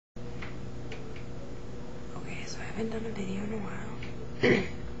haven't done a video in a while.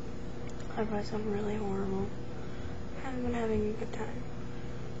 I probably sound really horrible. I haven't been having a good time.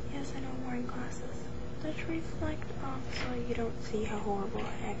 Yes, I know I'm wearing glasses. Let's reflect off so you don't see how horrible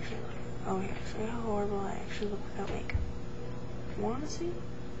I actually look. Oh yeah, so how horrible I actually look without makeup. Want to see?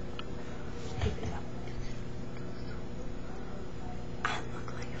 Keep it up. I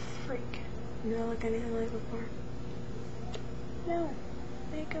look like a freak. You don't look anything like before? No.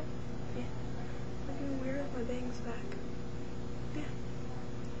 Makeup. Yeah. Looking weird with my bangs back. Yeah.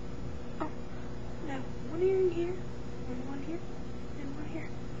 Oh. Now, one ear in here, and one here, and one here.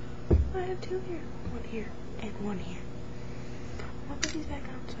 I have two here. One here, and one here. I'll put these back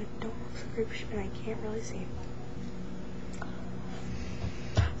on so I don't look so creepy and I can't really see.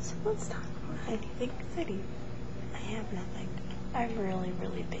 So let's talk about anything exciting. I have nothing. I'm really,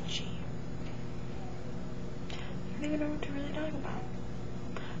 really bitchy. I don't even know what to really talk about.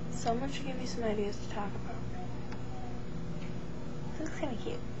 Someone should give me some ideas to talk about. This looks kind of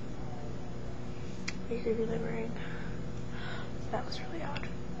cute. Are you creepy liberating? That was really odd.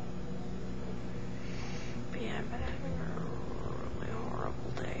 But yeah, I've been having a really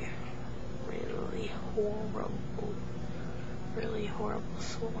horrible day. Really horrible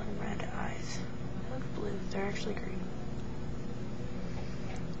swollen red eyes. They look blue, they're actually green.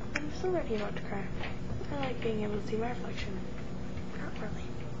 I'm still already about to cry. I like being able to see my reflection. Not really.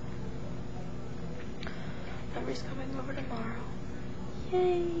 Everybody's coming over tomorrow.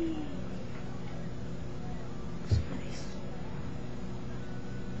 Yay! Looks nice.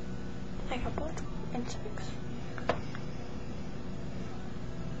 I got both insects.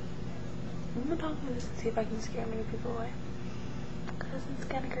 I'm gonna talk about this and see if I can scare many people away. Because it's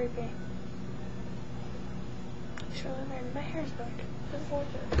kind of creepy. It's really weird. My hair's back. It's gorgeous.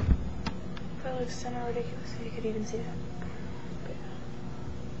 If I look kind of ridiculous, if you could even see that. But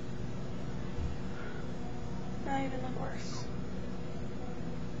yeah. Not even look worse.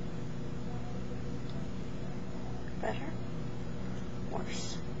 Better?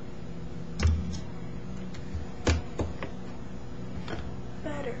 Worse.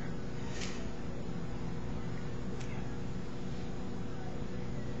 Better.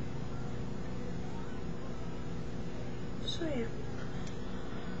 So yeah.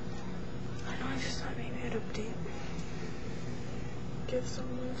 I know I just thought maybe I'd update. Give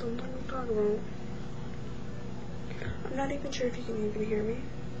someone something to talk about. I'm not even sure if you can even hear me.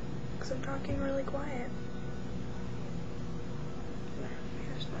 Because I'm talking really quiet.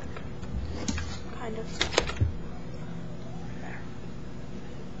 Here's that. Kind of. There.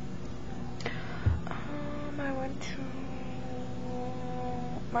 I went to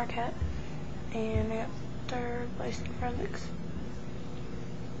Marquette and I got third place in forensics.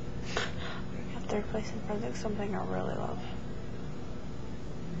 I got third place in forensics, something I really love.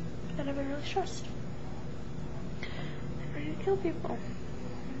 And I've been really stressed. I'm ready to kill people.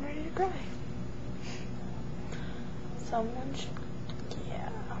 I'm ready to cry. Someone should, yeah.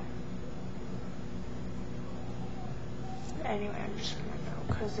 Anyway, I'm just gonna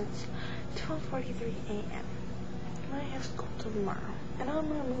go because it's 12:43 a.m. and I have school tomorrow. And I'm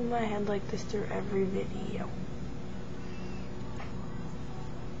gonna move my head like this through every video.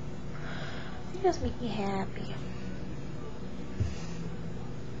 Videos make me happy.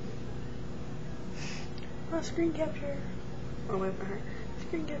 Oh, screen capture. Oh, wait for her.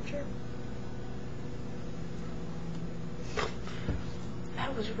 Screen capture.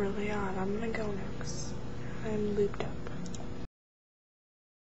 That was really odd. I'm gonna go now because I'm looped up.